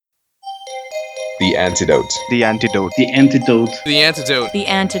The antidote. The antidote. The antidote. The antidote. The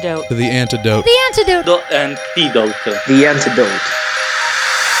antidote. The antidote. The antidote. The antidote. The antidote.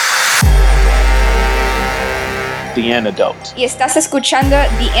 The antidote. Y estás escuchando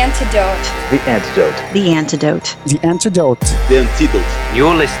The Antidote. The antidote. The antidote. The antidote. The antidote.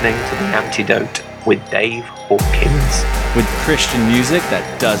 You're listening to The Antidote with Dave Hawkins. With Christian music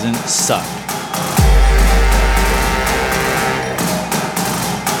that doesn't suck.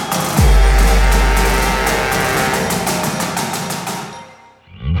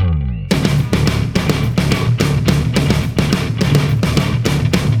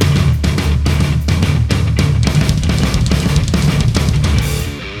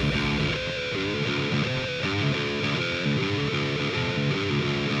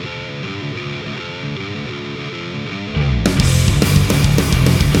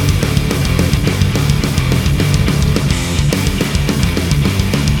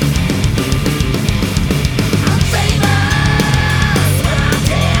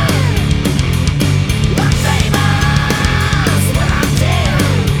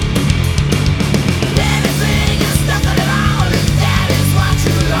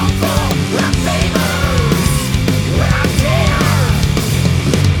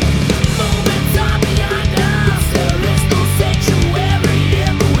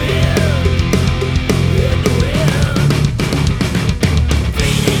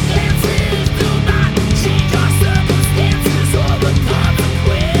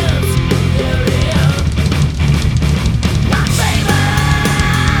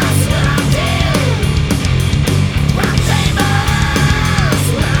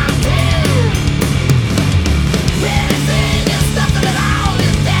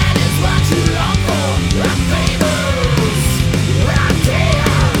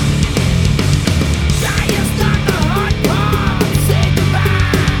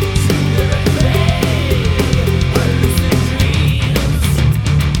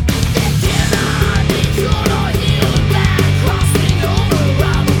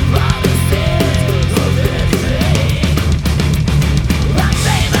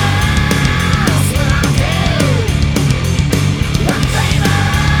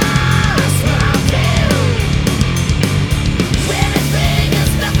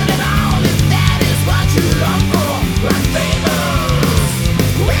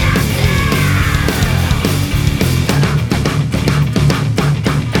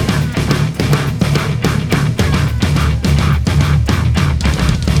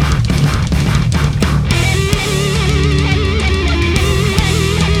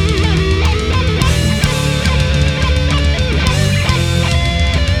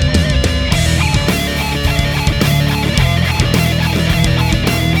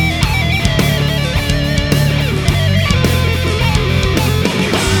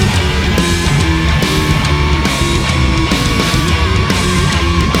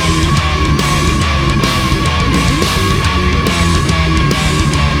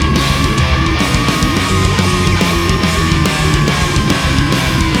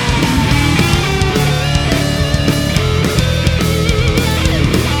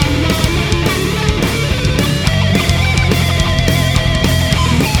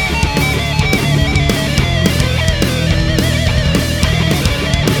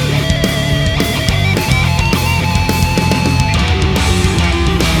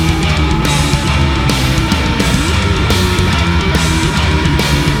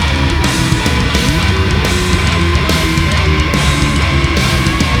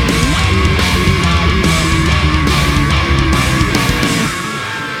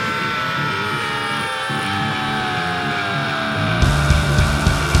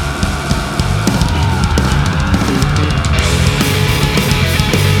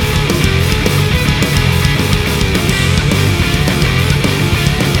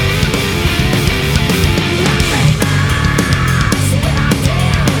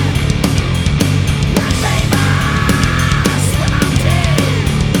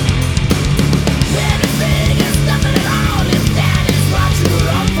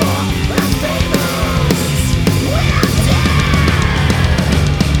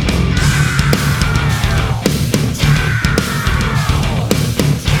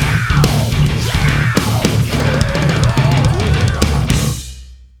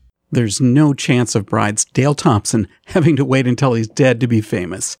 There's no chance of Bride's Dale Thompson having to wait until he's dead to be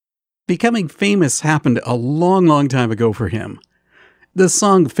famous. Becoming famous happened a long, long time ago for him. The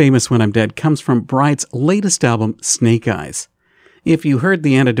song Famous When I'm Dead comes from Bride's latest album, Snake Eyes. If you heard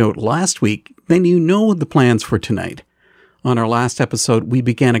The Antidote last week, then you know the plans for tonight. On our last episode, we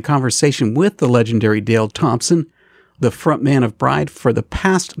began a conversation with the legendary Dale Thompson, the frontman of Bride for the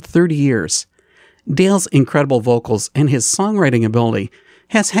past 30 years. Dale's incredible vocals and his songwriting ability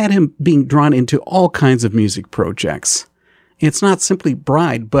has had him being drawn into all kinds of music projects. It's not simply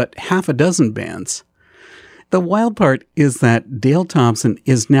Bride, but half a dozen bands. The wild part is that Dale Thompson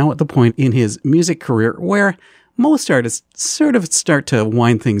is now at the point in his music career where most artists sort of start to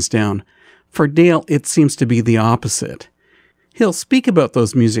wind things down. For Dale, it seems to be the opposite. He'll speak about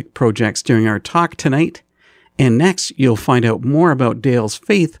those music projects during our talk tonight, and next you'll find out more about Dale's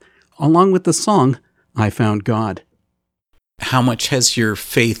faith along with the song, I Found God. How much has your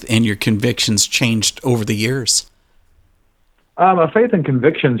faith and your convictions changed over the years? My faith and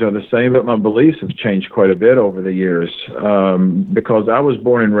convictions are the same, but my beliefs have changed quite a bit over the years because I was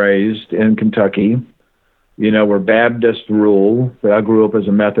born and raised in Kentucky. Where Baptist rule. I grew up as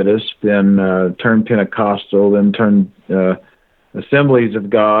a Methodist, then turned Pentecostal, then turned Assemblies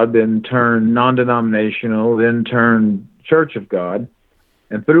of God, then turned non-denominational, then turned Church of God.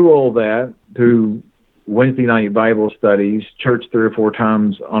 And through all that, through Wednesday night Bible studies, church 3 or 4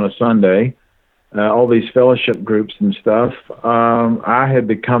 times on a Sunday, all these fellowship groups and stuff, I had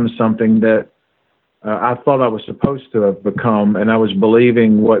become something that I thought I was supposed to have become, and I was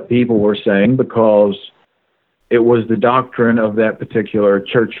believing what people were saying because it was the doctrine of that particular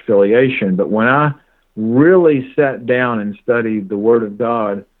church affiliation. But when I really sat down and studied the Word of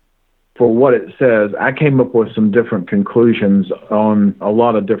God for what it says, I came up with some different conclusions on a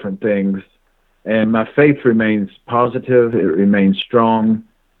lot of different things. And my faith remains positive. It remains strong.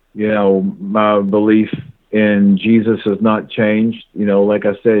 My belief in Jesus has not changed. Like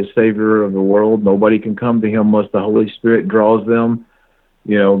I said, Savior of the world. Nobody can come to him unless the Holy Spirit draws them.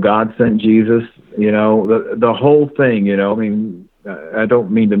 God sent Jesus, the whole thing, I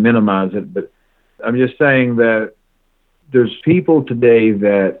don't mean to minimize it, but I'm just saying that there's people today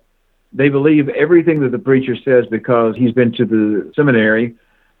that they believe everything that the preacher says because he's been to the seminary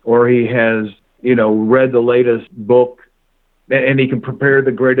or he has, read the latest book and he can prepare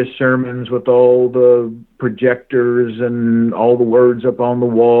the greatest sermons with all the projectors and all the words up on the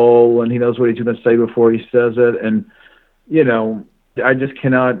wall and he knows what he's going to say before he says it. And, I just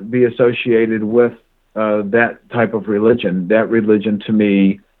cannot be associated with that type of religion. That religion to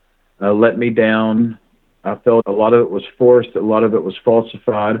me let me down. I felt a lot of it was forced, a lot of it was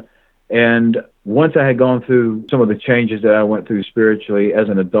falsified. And once I had gone through some of the changes that I went through spiritually as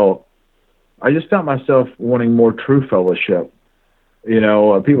an adult, I just found myself wanting more true fellowship.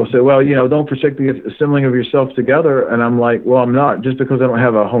 People say, well, don't forsake the assembling of yourselves together. And I'm like, well, I'm not. Just because I don't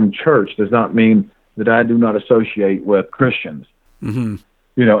have a home church does not mean that I do not associate with Christians. Mm-hmm.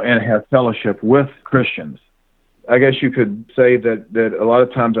 And have fellowship with Christians. I guess you could say that a lot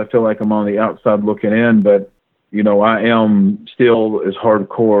of times I feel like I'm on the outside looking in, but, I am still as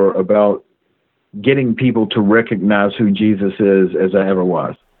hardcore about getting people to recognize who Jesus is as I ever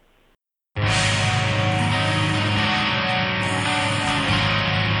was.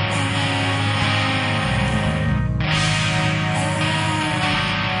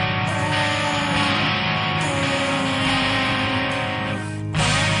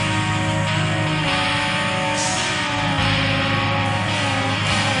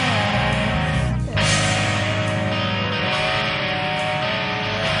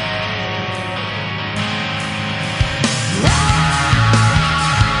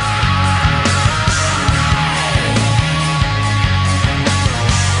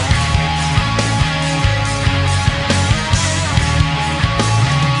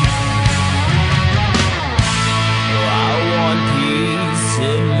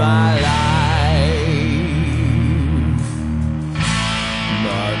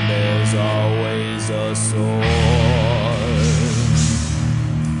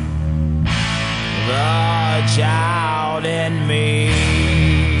 child in me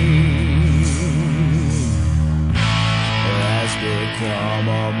has become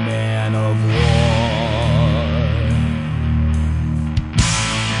a man of war.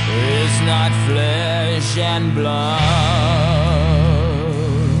 It's not flesh and blood,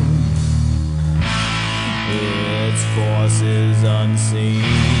 it's forces unseen.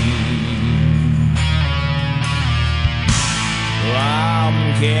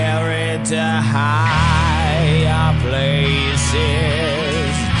 I'm carried to higher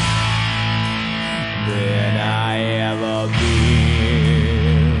places than I ever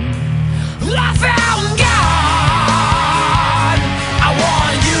been. I found God, I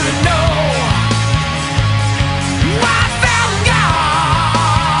want you to know. I found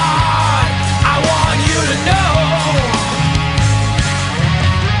God, I want you to know.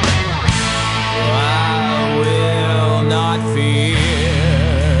 I will not fear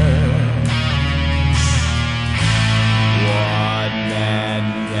what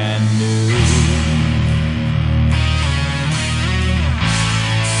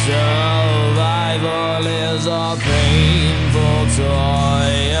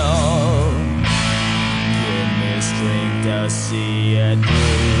get through.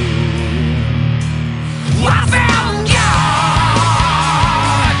 I found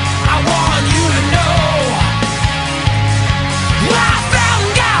God. I want you to know. I found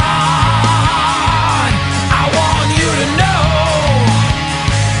God. I want you to know.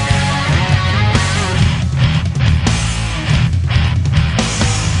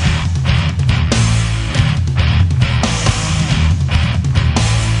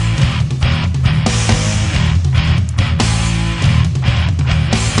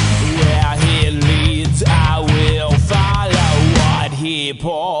 Where he leads, I will follow. What he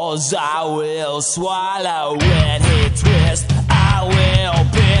pours, I will swallow. When he twists, I will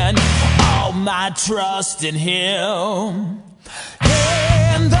bend all my trust in him.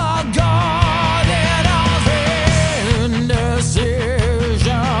 In the garden of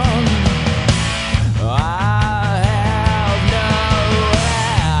indecision, I have no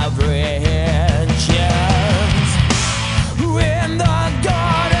apprehensions. In the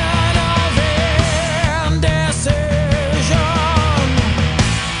garden of indecision,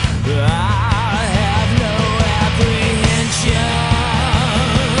 I have no apprehensions.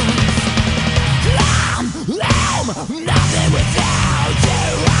 I'm nothing without you.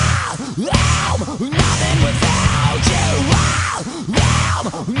 I'm nothing without you. I'm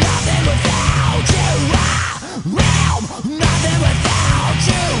nothing without you. I'm nothing without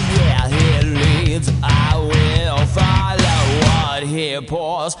you. Where he leads, I will follow. What he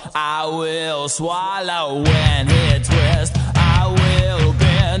pours, I will swallow. When he twists, I will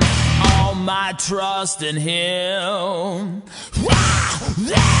bend all my trust in him.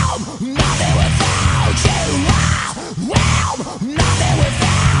 I'm nothing without you. I'm nothing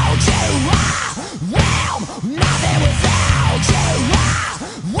without you. I'm nothing without you.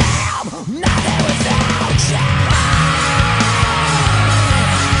 I'm nothing without you.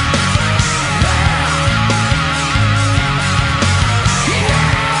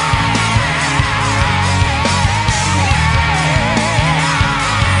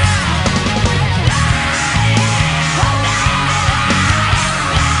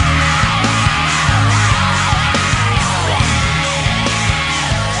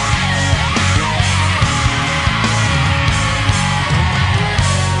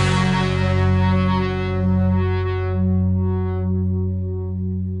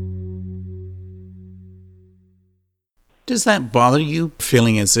 Does that bother you,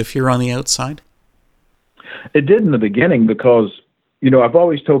 feeling as if you're on the outside? It did in the beginning because, I've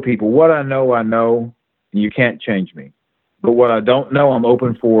always told people what I know, and you can't change me. But what I don't know, I'm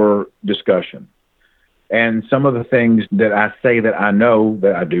open for discussion. And some of the things that I say that I know,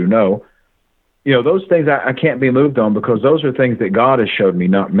 that I do know, those things I can't be moved on because those are things that God has showed me,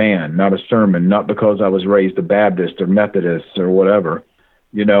 not man, not a sermon, not because I was raised a Baptist or Methodist or whatever.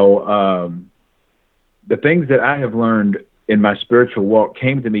 The things that I have learned in my spiritual walk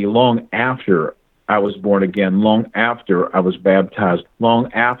came to me long after I was born again, long after I was baptized,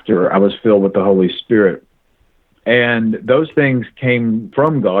 long after I was filled with the Holy Spirit. And those things came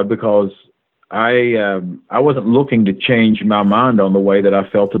from God because I wasn't looking to change my mind on the way that I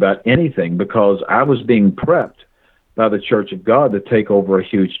felt about anything because I was being prepped by the Church of God to take over a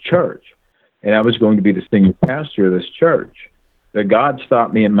huge church. And I was going to be the senior pastor of this church. That God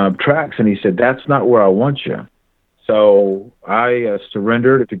stopped me in my tracks and he said, that's not where I want you. So I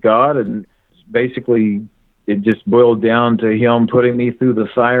surrendered to God, and basically it just boiled down to him putting me through the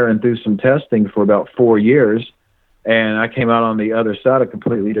fire and through some testing for about 4 years. And I came out on the other side a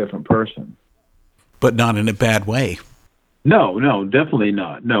completely different person. But not in a bad way. No, definitely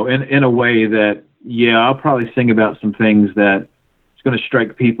not. No, in a way that, I'll probably sing about some things that it's going to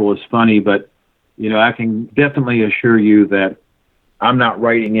strike people as funny, but, I can definitely assure you that I'm not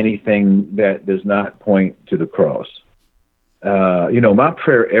writing anything that does not point to the cross. My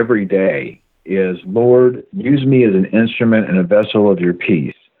prayer every day is, Lord, use me as an instrument and a vessel of your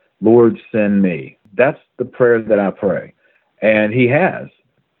peace. Lord, send me. That's the prayer that I pray. And he has.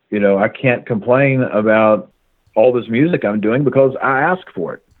 I can't complain about all this music I'm doing because I asked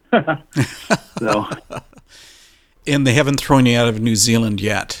for it. So. And they haven't thrown you out of New Zealand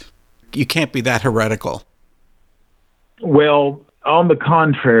yet. You can't be that heretical. Well, on the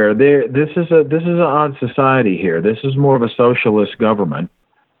contrary, this is an odd society here. This is more of a socialist government.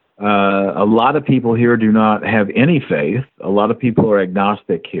 A lot of people here do not have any faith. A lot of people are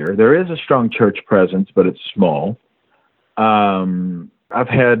agnostic here. There is a strong church presence, but it's small. I've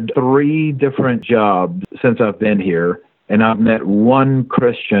had 3 different jobs since I've been here, and I've met one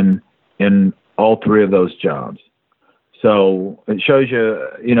Christian in all 3 of those jobs. So it shows you,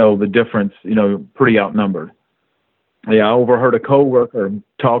 the difference, pretty outnumbered. Yeah, I overheard a coworker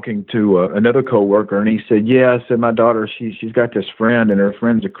talking to another coworker, and he said, "Yeah," I said, "my daughter, she's got this friend, and her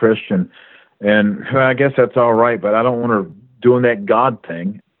friend's a Christian, and I guess that's all right, but I don't want her doing that God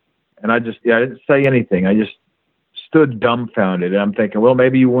thing." And I didn't say anything. I just stood dumbfounded, and I'm thinking, well,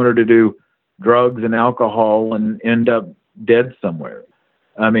 maybe you want her to do drugs and alcohol and end up dead somewhere.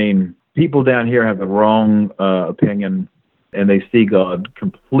 I mean, people down here have the wrong opinion, and they see God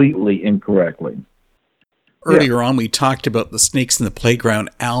completely incorrectly. Earlier on, we talked about the Snakes in the Playground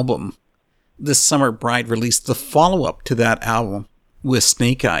album. This summer, Bride released the follow-up to that album with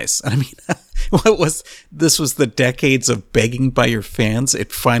Snake Eyes. I mean, this was the decades of begging by your fans.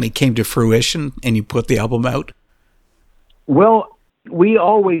 It finally came to fruition, and you put the album out? Well, we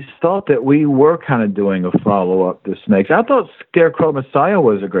always thought that we were kind of doing a follow-up to Snakes. I thought Scarecrow Messiah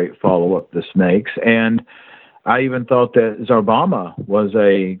was a great follow-up to Snakes, and I even thought that Zarbama was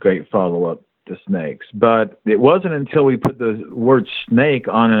a great follow-up to Snakes. But it wasn't until we put the word snake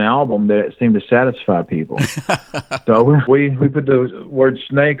on an album that it seemed to satisfy people. So we put the word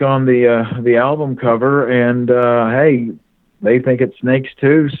snake on the album cover, and hey, they think it's snakes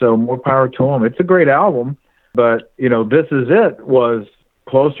too, so more power to them. It's a great album, but This Is It was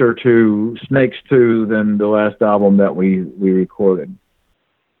closer to Snakes 2 than the last album that we recorded.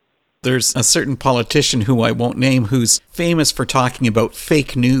 There's a certain politician who I won't name who's famous for talking about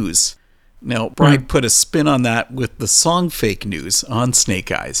fake news. Now, Bride put a spin on that with the song Fake News on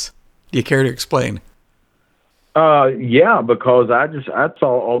Snake Eyes. Do you care to explain? Yeah, because I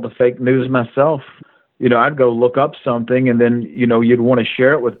saw all the fake news myself. I'd go look up something, and then, you'd want to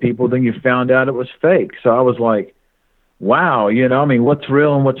share it with people, then you found out it was fake. So I was like, wow, what's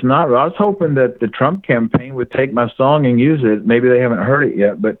real and what's not real? I was hoping that the Trump campaign would take my song and use it. Maybe they haven't heard it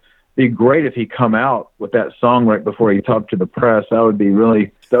yet, but it'd be great if he come out with that song right before he talked to the press. I would be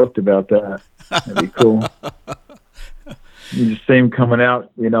really stoked about that. That'd be cool. You just see him coming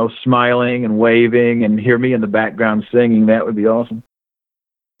out, smiling and waving, and hear me in the background singing. That would be awesome.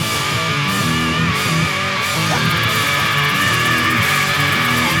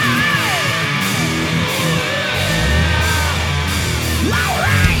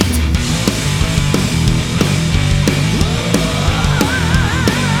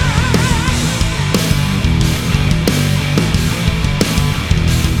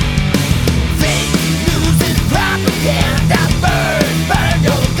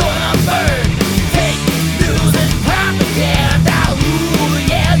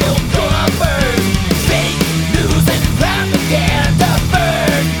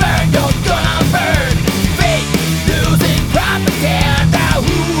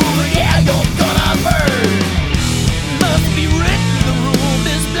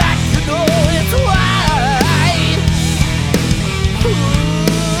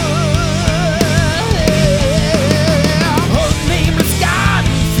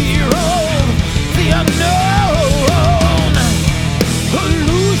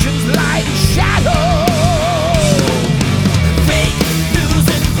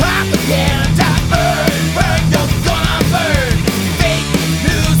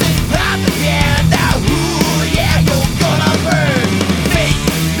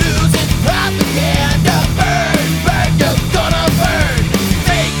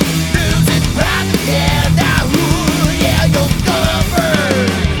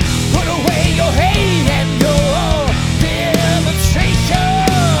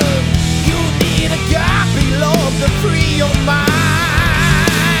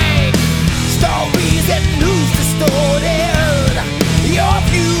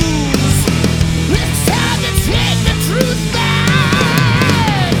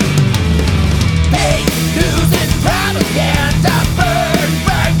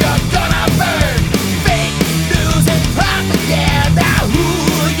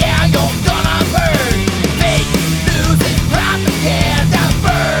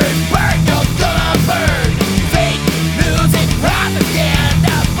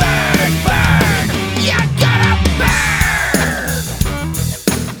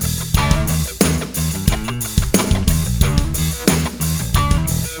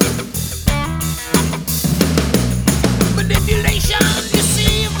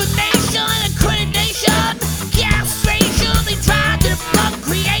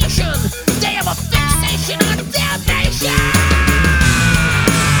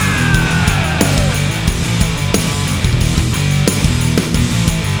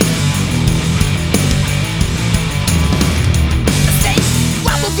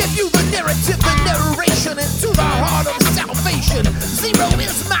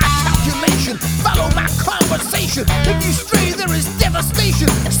 If you stray, there is devastation.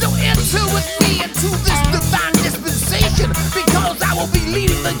 So enter with me into this divine dispensation. sensation, because I will be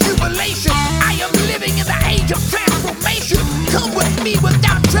leading the jubilation. I am living in the age of transformation. Come with me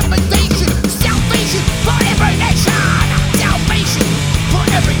without trepidation. Salvation for every nation. Salvation for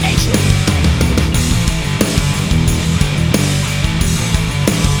every nation.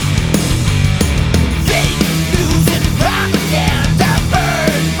 Fake news and propaganda.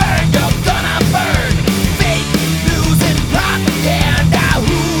 Burn, burn, you're gonna burn. Fake news and propaganda.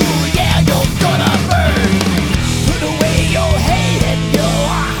 Ooh, yeah, you're gonna burn. Put away your hate and your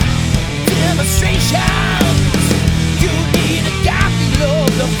demonstrations. You need a godly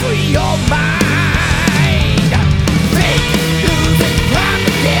love to free your mind. Fake news and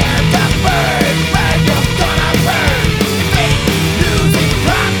propaganda. Burn, burn, you're gonna burn. Fake news and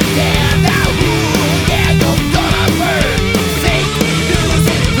propaganda. Ooh, yeah, you're gonna burn. Fake news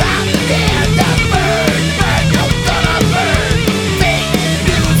and propaganda. Burn, burn, you're gonna burn. Fake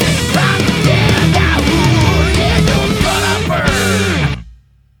news and propaganda. Ooh, yeah, you're gonna burn.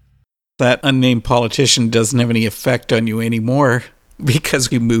 That unnamed politician doesn't have any effect on you anymore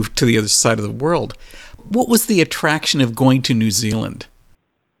because you moved to the other side of the world. What was the attraction of going to New Zealand?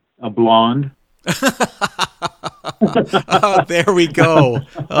 A blonde. Oh, there we go.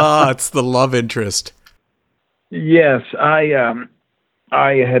 It's the love interest. Yes, I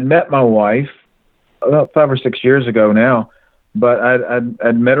had met my wife about 5 or 6 years ago now, but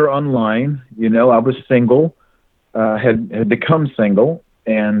I'd met her online. You know, I was single, had become single,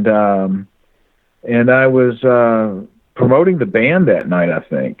 and I was promoting the band that night, I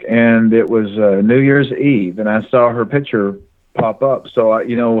think, and it was New Year's Eve, and I saw her picture pop up. So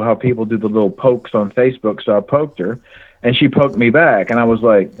you know how people do the little pokes on Facebook, so I poked her, and she poked me back, and I was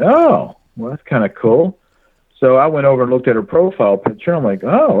like, oh, well, that's kind of cool. So I went over and looked at her profile picture. I'm like,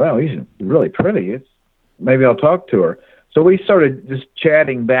 oh, wow, he's really pretty. Maybe I'll talk to her. So we started just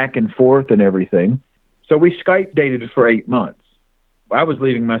chatting back and forth and everything. So we Skype dated for 8 months. I was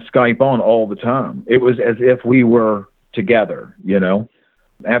leaving my Skype on all the time. It was as if we were together, you know.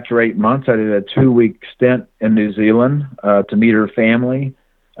 After 8 months, I did a 2-week stint in New Zealand to meet her family,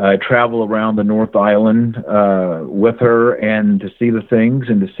 travel around the North Island with her and to see the things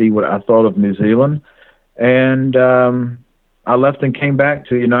and to see what I thought of New Zealand. And I left and came back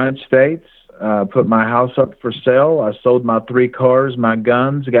to the United States, put my house up for sale. I sold my 3 cars, my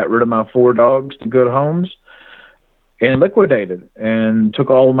guns, got rid of my 4 dogs to good homes, and liquidated and took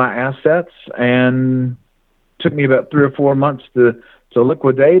all of my assets, and took me about 3 or 4 months to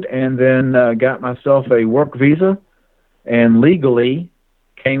liquidate, and then got myself a work visa and legally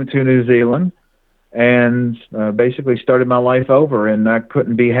came to New Zealand and basically started my life over, and I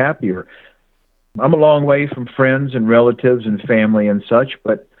couldn't be happier. I'm a long way from friends and relatives and family and such,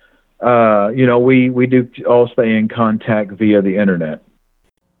 but you know, we do all stay in contact via the internet.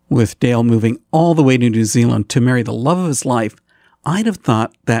 With Dale moving all the way to New Zealand to marry the love of his life, I'd have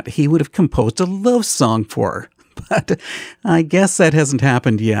thought that he would have composed a love song for her. But I guess that hasn't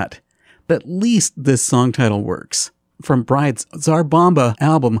happened yet. But at least this song title works. From Bride's Zarbomba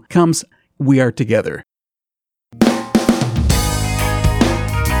album comes We Are Together.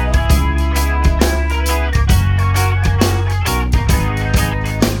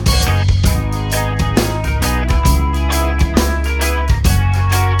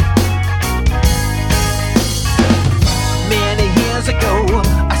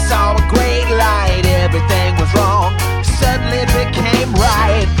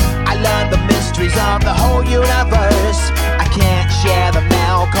 Of the whole universe, I can't share them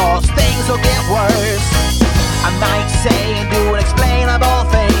now, cause things will get worse. I might say and do unexplainable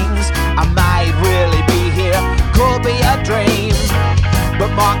things. I might really be here, could be a dream,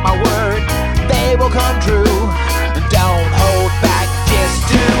 but mark my word, they will come true. Don't hold back, just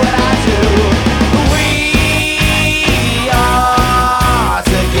do what I do. We are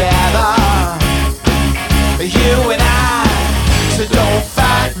together, you and I, so don't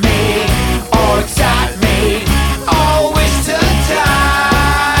fight me or excite me, always to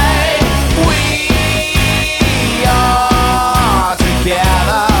die. We are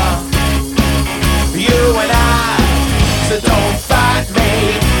together, you and I, so don't fight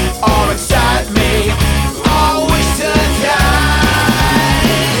me or excite me, always to die.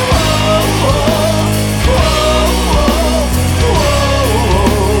 Whoa, whoa, whoa, whoa,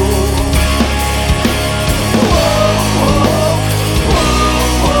 whoa, whoa, whoa.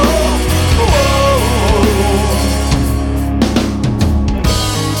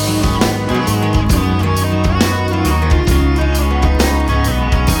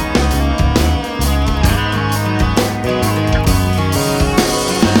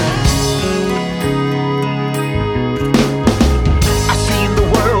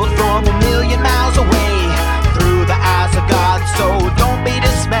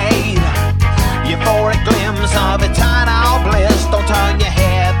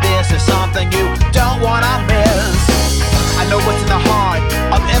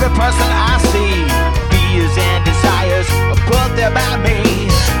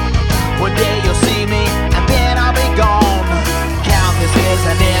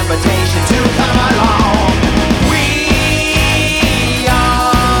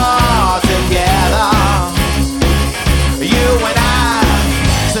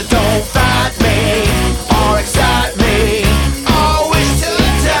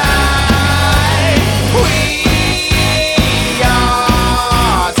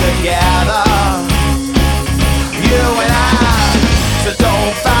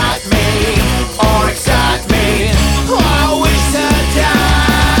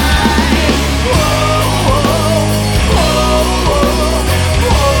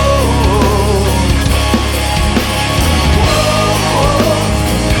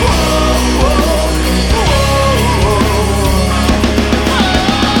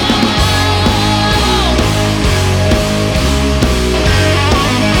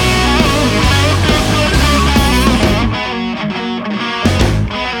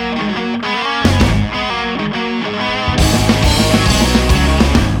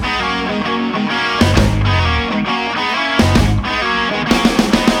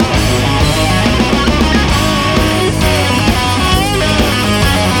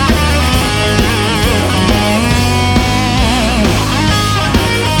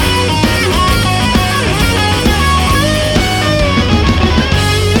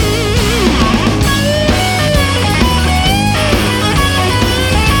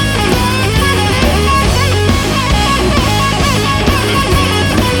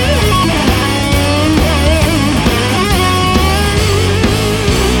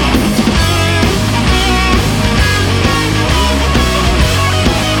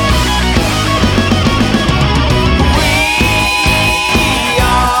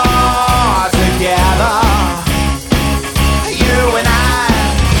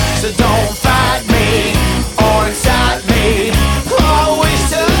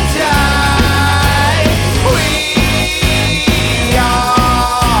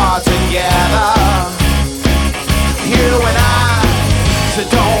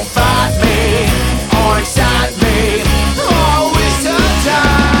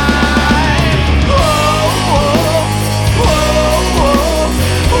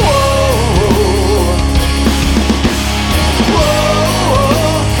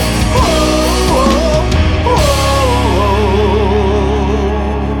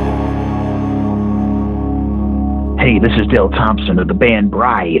 this is Dale Thompson of the band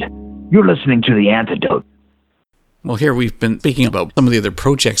Bride. You're listening to The Antidote. Well, here we've been speaking about some of the other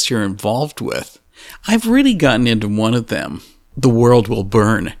projects you're involved with. I've really gotten into one of them, The World Will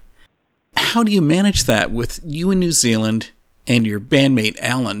Burn. How do you manage that with you in New Zealand and your bandmate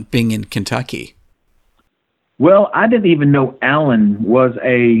Alan being in Kentucky? Well, I didn't even know Alan was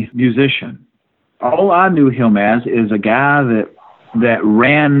a musician. All I knew him as is a guy that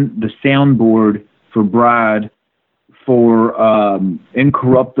ran the soundboard for Bride for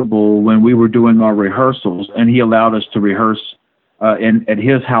Incorruptible when we were doing our rehearsals, and he allowed us to rehearse at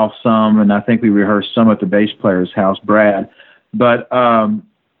his house some, and I think we rehearsed some at the bass player's house, Brad. But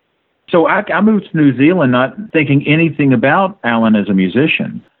so I moved to New Zealand not thinking anything about Alan as a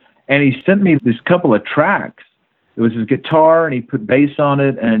musician, and he sent me this couple of tracks. It was his guitar, and he put bass on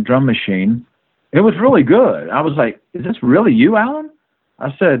it and a drum machine. It was really good. I was like, "Is this really you, Alan?"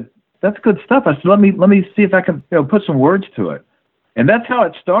 I said, "That's good stuff." I said, let me see if I can put some words to it. And that's how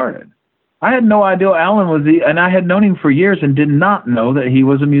it started. I had no idea Alan was and I had known him for years and did not know that he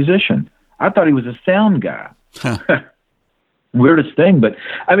was a musician. I thought he was a sound guy. Huh. Weirdest thing, but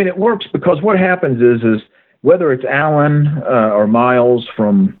I mean, it works because what happens is whether it's Alan or Miles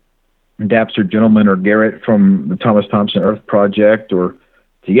from Dabster Gentleman or Garrett from the Thomas Thompson Earth Project or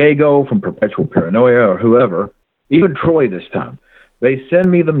Diego from Perpetual Paranoia or whoever, even Troy this time, they send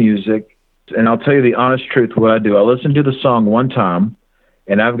me the music, and I'll tell you the honest truth what I do. I listen to the song one time,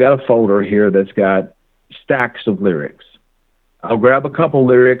 and I've got a folder here that's got stacks of lyrics. I'll grab a couple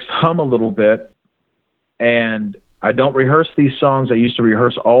lyrics, hum a little bit, and I don't rehearse these songs. I used to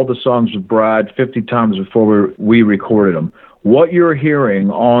rehearse all the songs with Bride 50 times before we recorded them. What you're hearing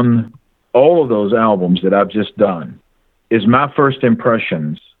on all of those albums that I've just done is my first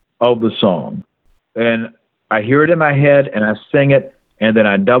impressions of the song. And I hear it in my head, and I sing it, and then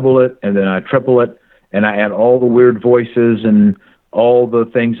I double it, and then I triple it, and I add all the weird voices and all the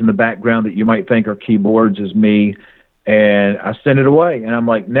things in the background that you might think are keyboards as me, and I send it away, and I'm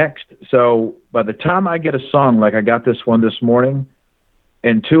like, next. So by the time I get a song, like I got this one this morning,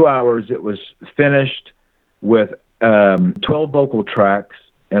 in 2 hours it was finished with 12 vocal tracks,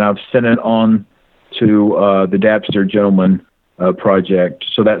 and I've sent it on to the Dabster Gentleman project.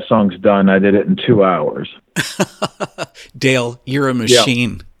 So that song's done. I did it in 2 hours. Dale, you're a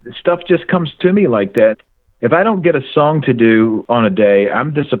machine. Yeah. Stuff just comes to me like that. If I don't get a song to do on a day,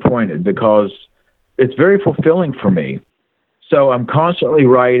 I'm disappointed because it's very fulfilling for me. So I'm constantly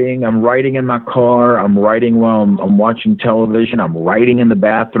writing. I'm writing in my car. I'm writing while I'm watching television. I'm writing in the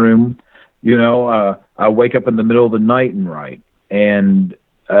bathroom. I wake up in the middle of the night and write. And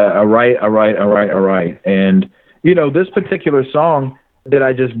I write. And, this particular song that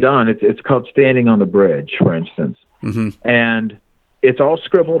I just done, it's called Standing on the Bridge, for instance. Mm-hmm. And it's all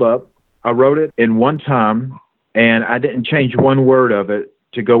scribbled up. I wrote it in one time, and I didn't change one word of it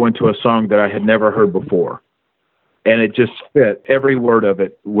to go into a song that I had never heard before. And it just fit. Every word of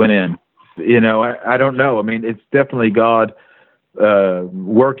it went in. I don't know. I mean, it's definitely God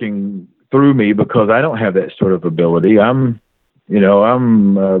working through me because I don't have that sort of ability. I'm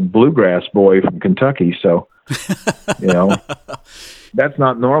a bluegrass boy from Kentucky, so, that's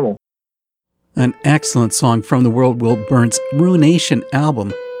not normal. An excellent song from The World Will Burn's Ruination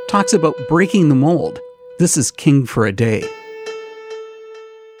album talks about breaking the mold. This is King for a Day.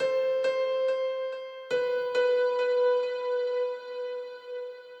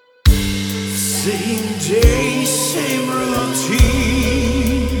 Same day, same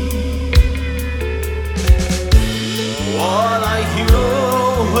routine. What are you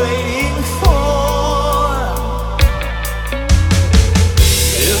waiting for?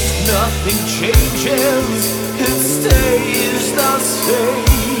 If nothing changes, it stays the same.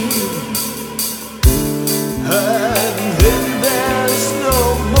 And then there's no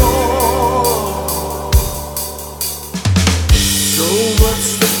more. So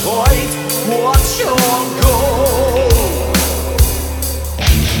what's the point? What's your goal?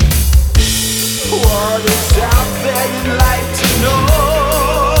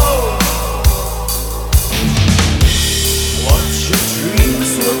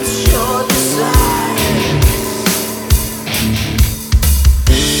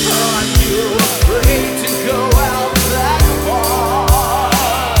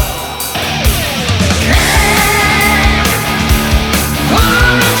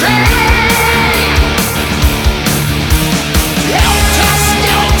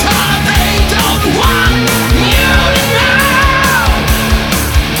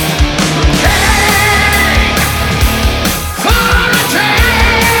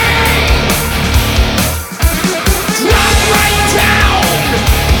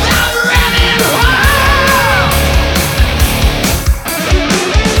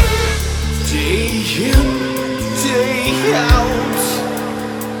 Empty out.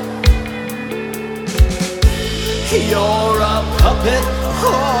 You're a puppet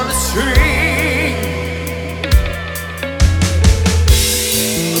on a string,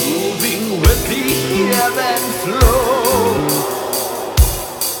 moving with the ebb and flow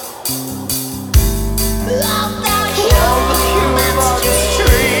of the human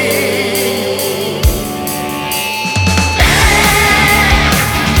stream.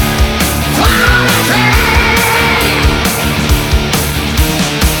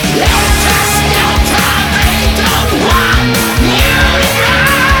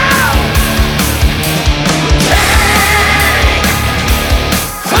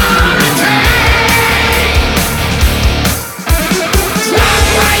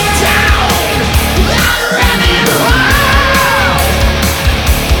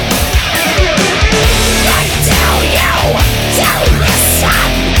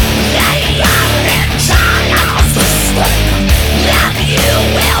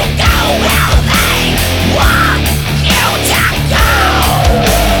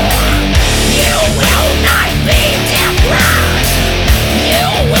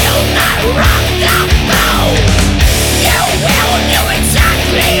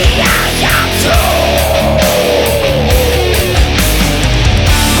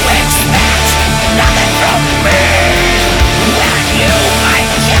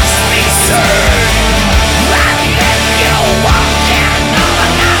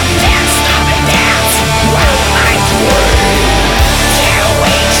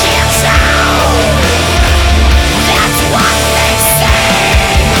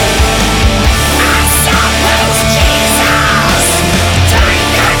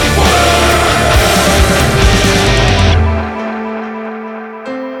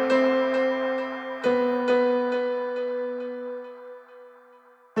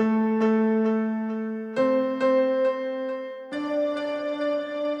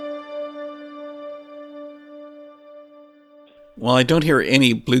 Well, I don't hear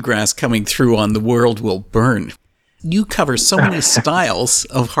any bluegrass coming through on The World Will Burn. You cover so many styles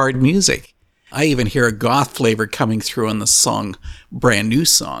of hard music. I even hear a goth flavor coming through on the song, Brand New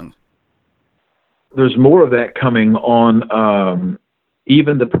Song. There's more of that coming on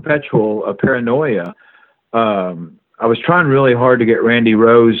even the Perpetual Paranoia. I was trying really hard to get Randy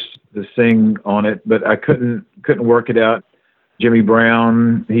Rose to sing on it, but I couldn't work it out. Jimmy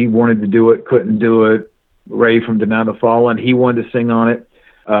Brown, he wanted to do it, couldn't do it. Ray from Deny the Fallen, he wanted to sing on it.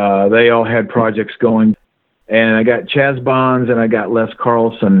 They all had projects going. And I got Chaz Bonds and I got Les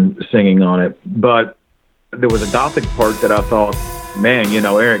Carlson singing on it. But there was a Gothic part that I thought, man,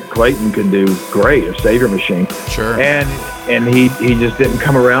 Eric Clayton could do great, a Savior Machine. Sure. And he just didn't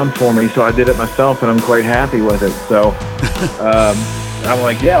come around for me, so I did it myself, and I'm quite happy with it. So I'm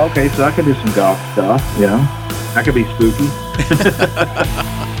like, yeah, okay, so I could do some goth stuff, I could be spooky.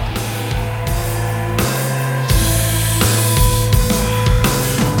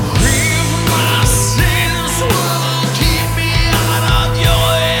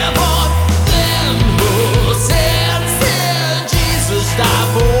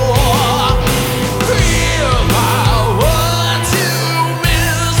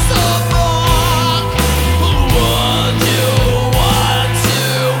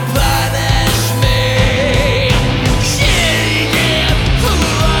 Shaking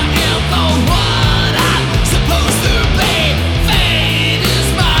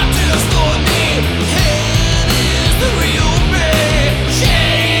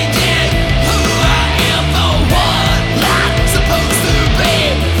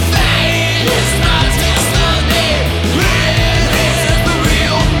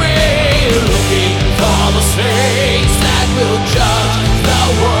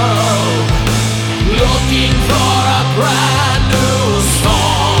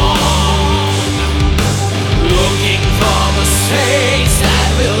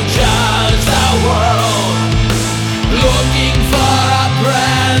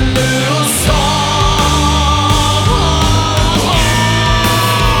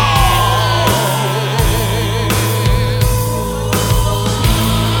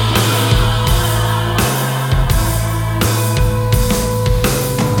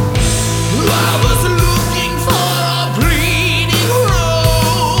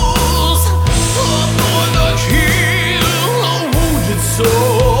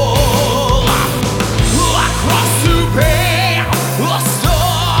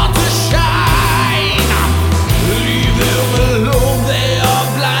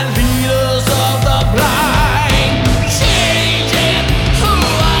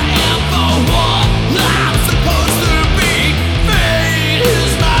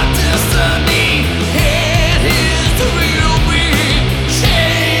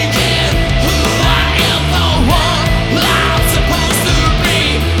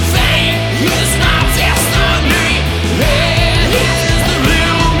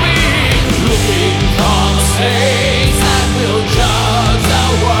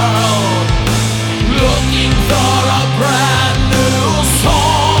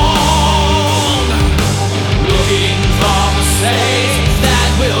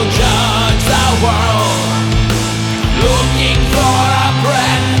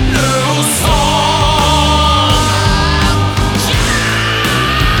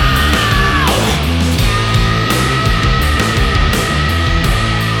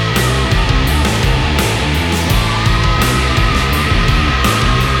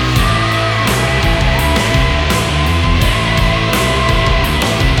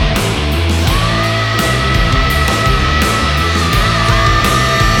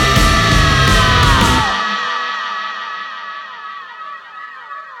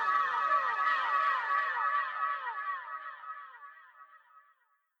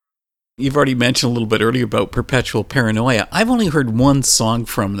You've already mentioned a little bit earlier about Perpetual Paranoia. I've only heard one song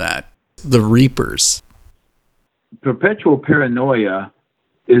from that, The Reapers. Perpetual Paranoia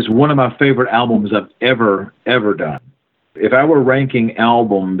is one of my favorite albums I've ever done. If I were ranking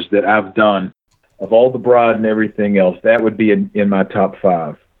albums that I've done, of all the Bride and everything else, that would be in my top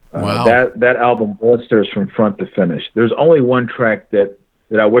 5. Wow. That album blisters from front to finish. There's only one track that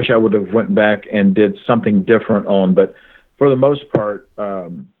I wish I would have went back and did something different on, but for the most part,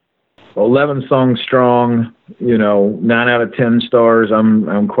 11 songs strong, 9 out of 10 stars.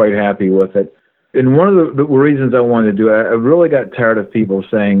 I'm quite happy with it. And one of the reasons I wanted to do it, I really got tired of people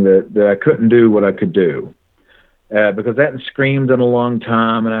saying that I couldn't do what I could do, because I hadn't screamed in a long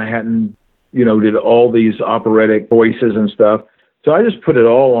time, and I hadn't, did all these operatic voices and stuff. So I just put it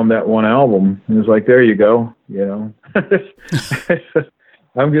all on that one album, and it was like, there you go,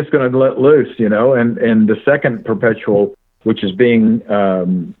 I'm just going to let loose, and the second Perpetual, which is being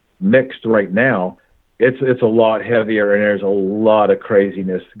mixed right now, it's a lot heavier, and there's a lot of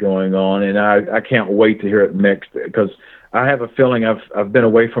craziness going on, and I can't wait to hear it mixed, because I have a feeling I've been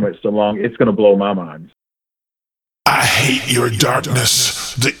away from it so long, it's going to blow my mind. I hate your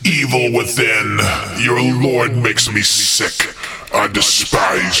darkness, the evil within. Your Lord makes me sick. I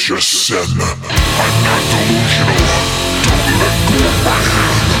despise your sin. I'm not delusional. Don't let go of my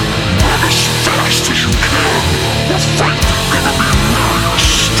hand. Run as fast as you can. We'll fight the enemy where you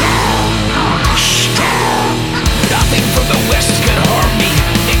stand. Nothing from the west can harm me.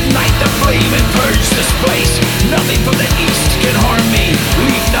 Ignite the flame and purge this place. Nothing from the east can harm me.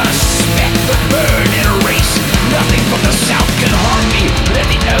 Leave not a speck but burn and erase. Nothing from the south can harm me. Let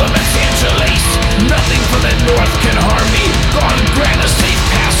the elements interlace. Nothing from the north can harm me. God grant a safe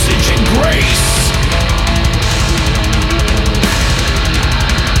passage and grace.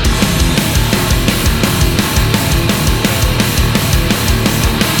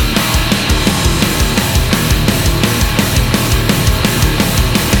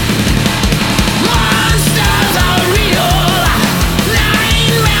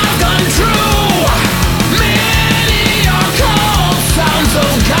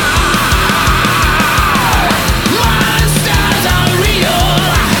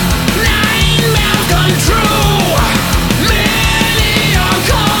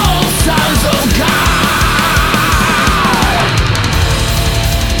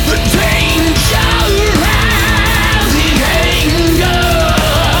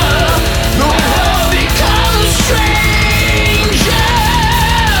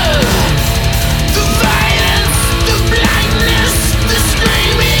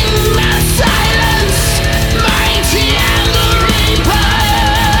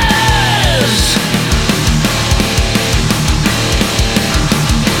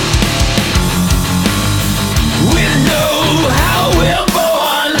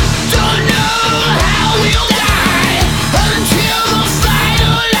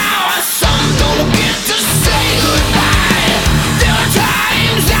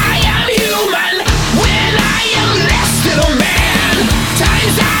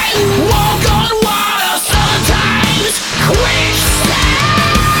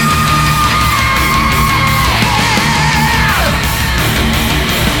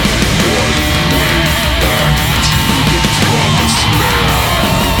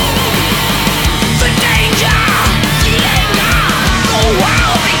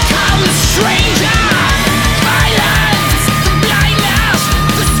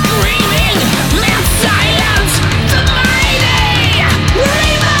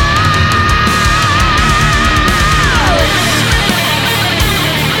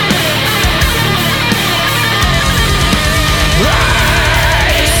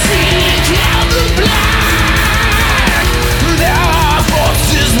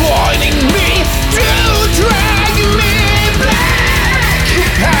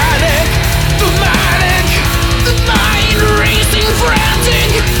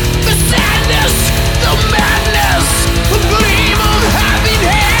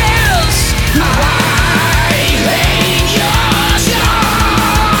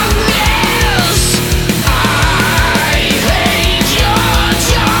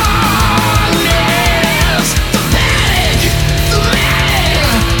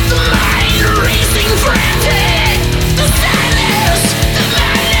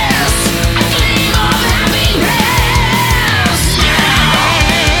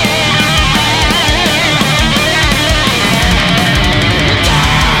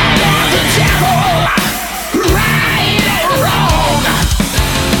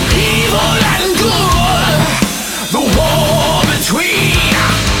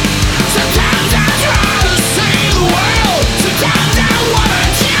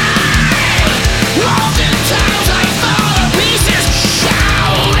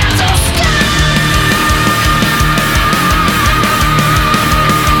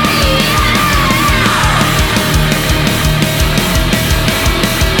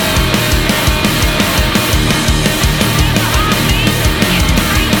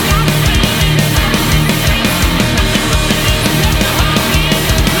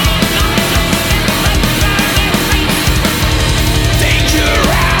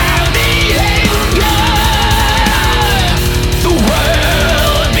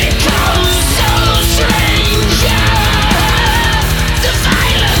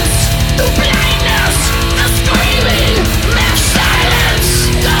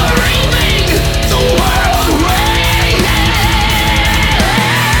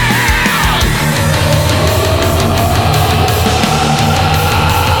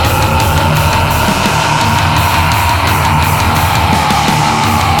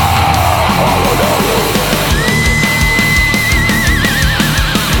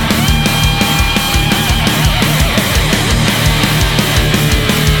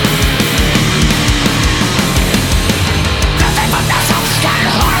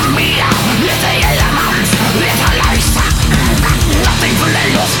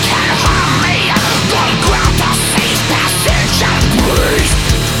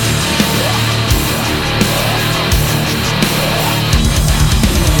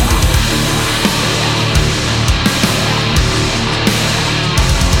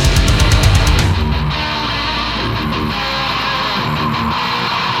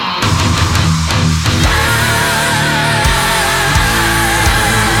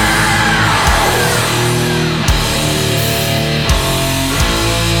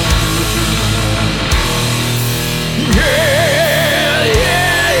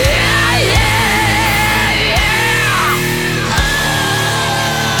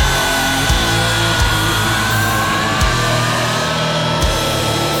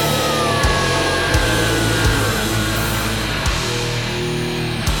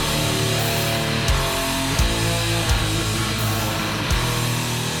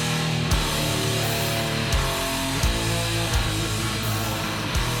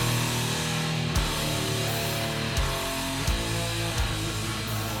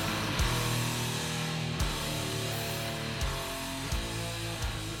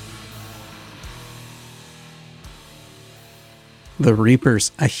 The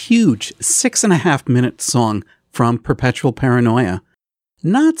Reapers, a huge 6.5-minute song from Perpetual Paranoia.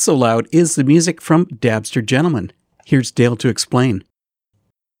 Not so loud is the music from Dabster Gentleman. Here's Dale to explain.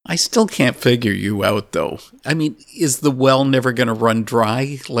 I still can't figure you out, though. I mean, is the well never going to run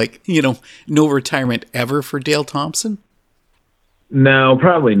dry? Like, no retirement ever for Dale Thompson? No,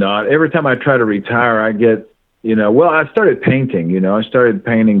 probably not. Every time I try to retire, I get, I started painting, I started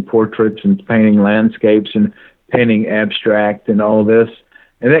painting portraits and painting landscapes and painting abstract and all this.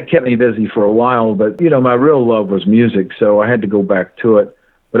 And that kept me busy for a while. But, my real love was music, so I had to go back to it.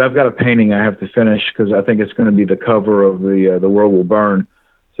 But I've got a painting I have to finish because I think it's going to be the cover of The World Will Burn.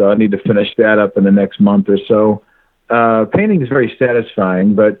 So I need to finish that up in the next month or so. Painting is very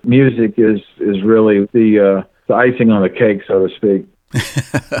satisfying, but music is really the icing on the cake, so to speak.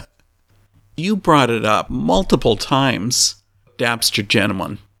 You brought it up multiple times, Dabster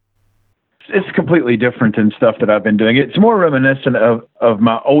Gentleman. It's completely different than stuff that I've been doing. It's more reminiscent of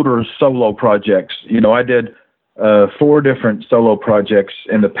my older solo projects. I did 4 different solo projects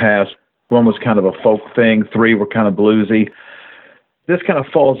in the past. One was kind of a folk thing. 3 were kind of bluesy. This kind of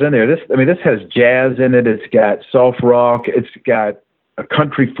falls in there. This has jazz in it. It's got soft rock. It's got a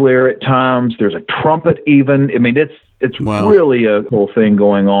country flair at times. There's a trumpet even. It's wow. Really a cool thing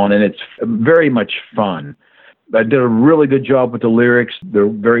going on, and it's very much fun. I did a really good job with the lyrics. They're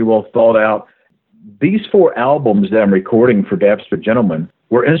very well thought out. These 4 albums that I'm recording for Dabster Gentleman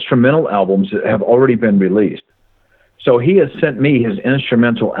were instrumental albums that have already been released. So he has sent me his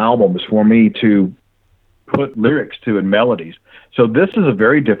instrumental albums for me to put lyrics to and melodies. So this is a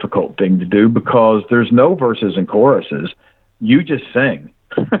very difficult thing to do because there's no verses and choruses. You just sing.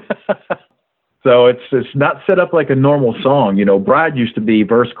 So it's not set up like a normal song. Bride used to be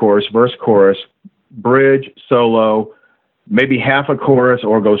verse, chorus, bridge, solo, maybe half a chorus,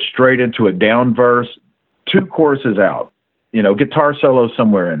 or go straight into a down verse, 2 choruses out, guitar solo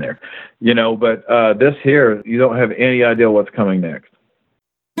somewhere in there, but this here, you don't have any idea what's coming next.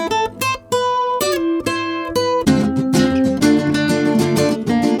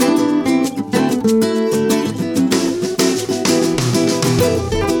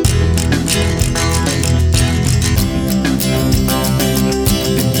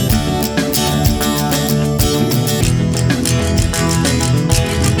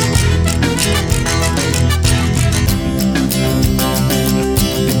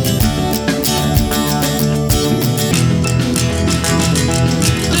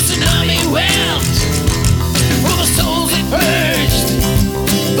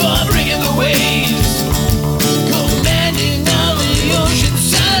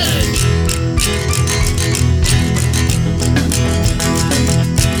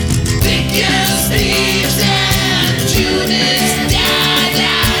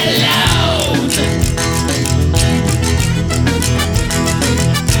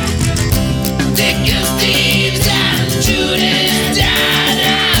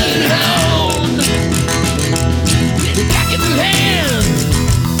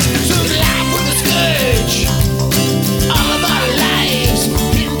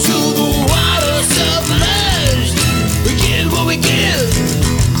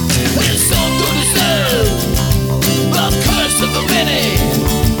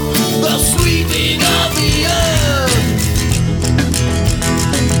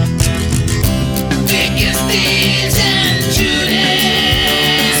 The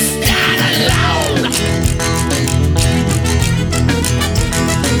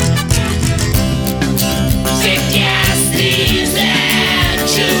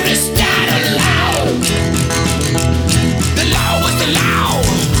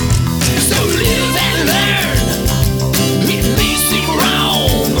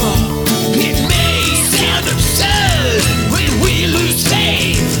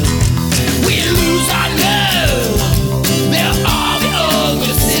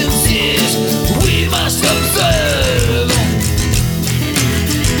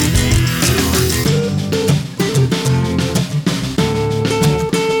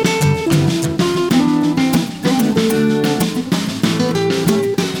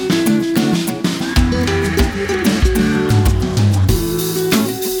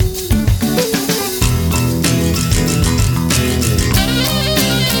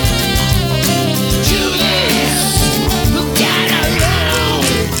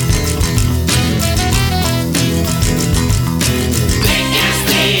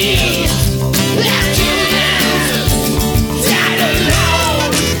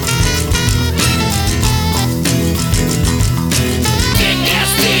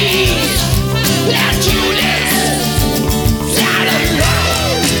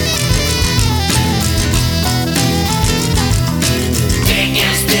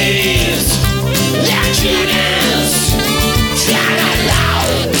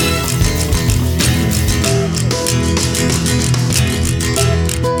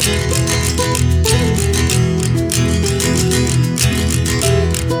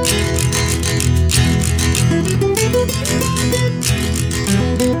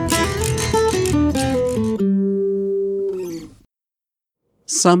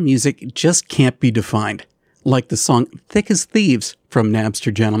some music just can't be defined, like the song Thick as Thieves from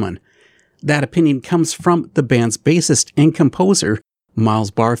Dabster Gentlemen. That opinion comes from the band's bassist and composer,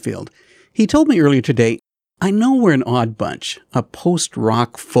 Miles Barfield. He told me earlier today, I know we're an odd bunch, a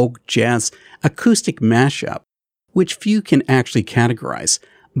post-rock, folk, jazz, acoustic mashup, which few can actually categorize,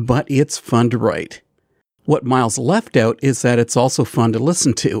 but it's fun to write. What Miles left out is that it's also fun to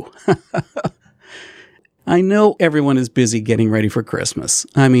listen to. I know everyone is busy getting ready for Christmas.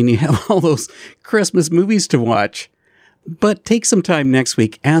 I mean, you have all those Christmas movies to watch. But take some time next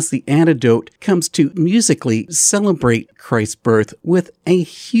week as the antidote comes to musically celebrate Christ's birth with a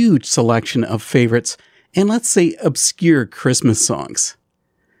huge selection of favorites and, let's say, obscure Christmas songs.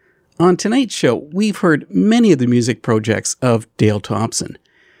 On tonight's show, we've heard many of the music projects of Dale Thompson.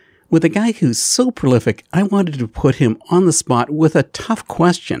 With a guy who's so prolific, I wanted to put him on the spot with a tough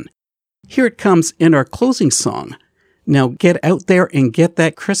question. Here it comes in our closing song. Now get out there and get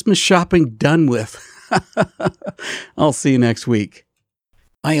that Christmas shopping done with. I'll see you next week.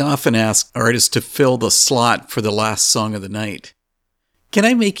 I often ask artists to fill the slot for the last song of the night. Can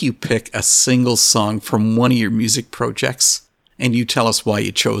I make you pick a single song from one of your music projects, and you tell us why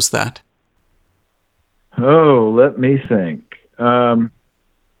you chose that? Oh, let me think.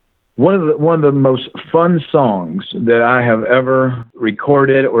 One of the most fun songs that I have ever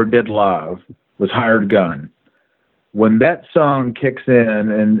recorded or did live was Hired Gun. When that song kicks in,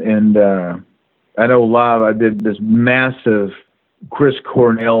 and I know live I did this massive Chris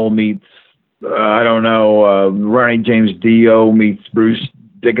Cornell meets, Ronnie James Dio meets Bruce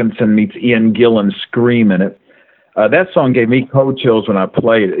Dickinson meets Ian Gillan scream in it. That song gave me cold chills when I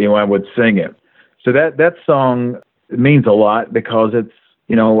played it, I would sing it. So that song means a lot because it's,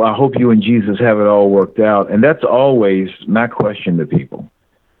 I hope you and Jesus have it all worked out. And that's always my question to people.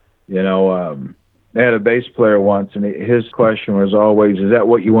 I had a bass player once, and his question was always, is that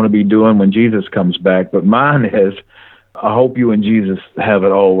what you want to be doing when Jesus comes back? But mine is, I hope you and Jesus have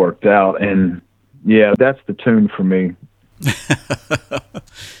it all worked out. And yeah, that's the tune for me.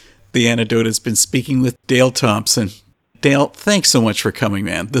 The Antidote has been speaking with Dale Thompson. Dale, thanks so much for coming,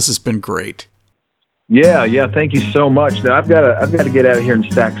 man. This has been great. Yeah, thank you so much. Now I've got to get out of here and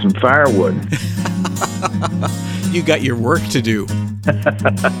stack some firewood. You got your work to do.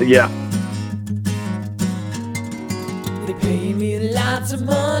 Yeah. They pay me lots of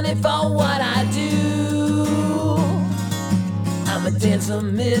money for what I do. I'm a dancer,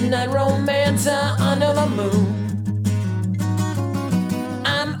 midnight romancer under the moon.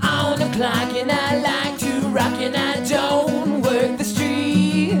 I'm on the clock and I like to rock and I don't work the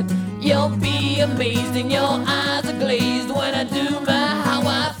street. You'll be amazed and your eyes are glazed when I do my how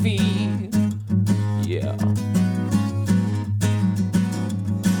I feel. Yeah.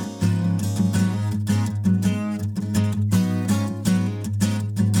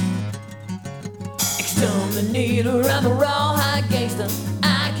 Exterminator, I'm a rawhide gangster.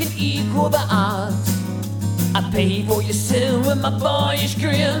 I can equal the odds. I pay for your sin with my boyish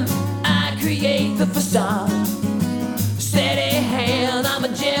grin. I create the facade. Steady hand, I'm a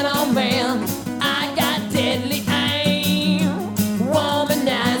gentleman. I got deadly aim.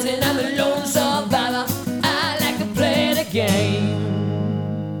 Womanizing, I'm a lone survivor. I like to play the game.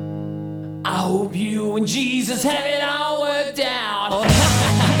 I hope you and Jesus have it all worked out.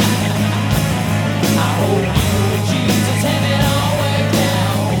 I hope you and Jesus have it all worked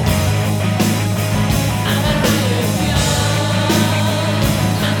out. I'm a hired gun.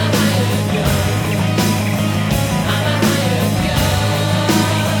 I'm a hired gun. I'm a hired gun.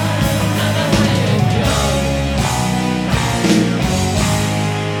 I'm a hired gun.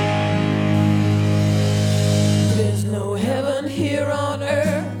 There's no heaven here on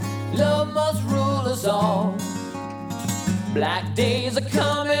earth. Love must rule us all. Black days are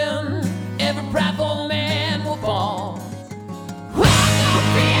coming. Every prideful man will fall. We're gonna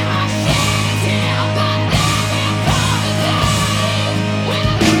fear our shades here, but never call the day. When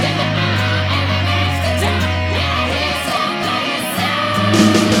I look in the eye and I reach the top, now here's something you say.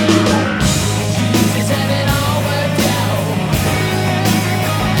 Jesus have it all worked out.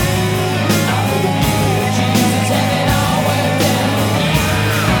 I hope you and Jesus have it all worked out.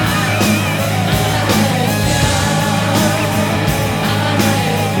 I'm a hired gun. I'm a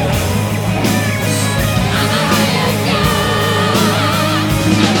hired gun.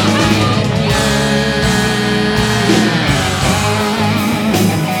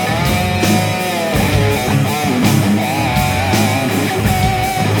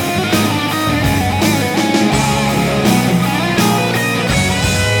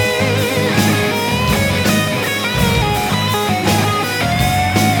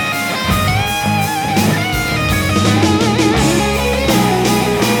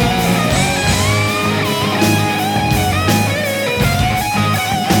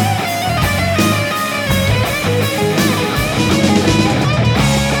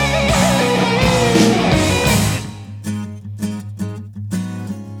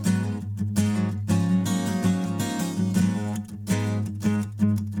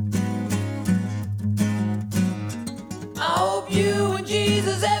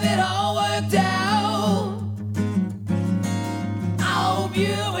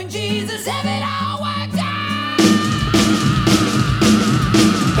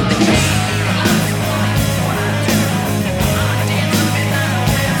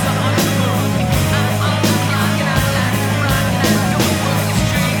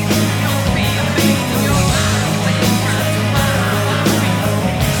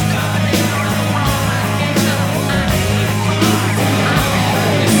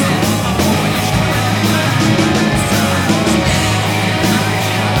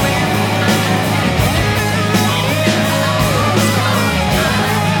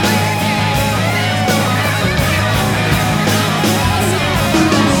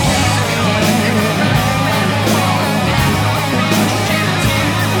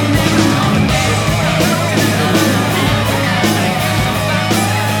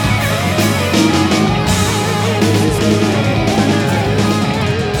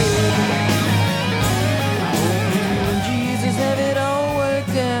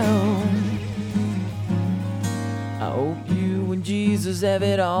 Jesus have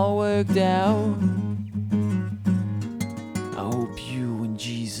it all worked out. I hope you and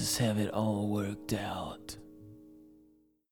Jesus have it all worked out.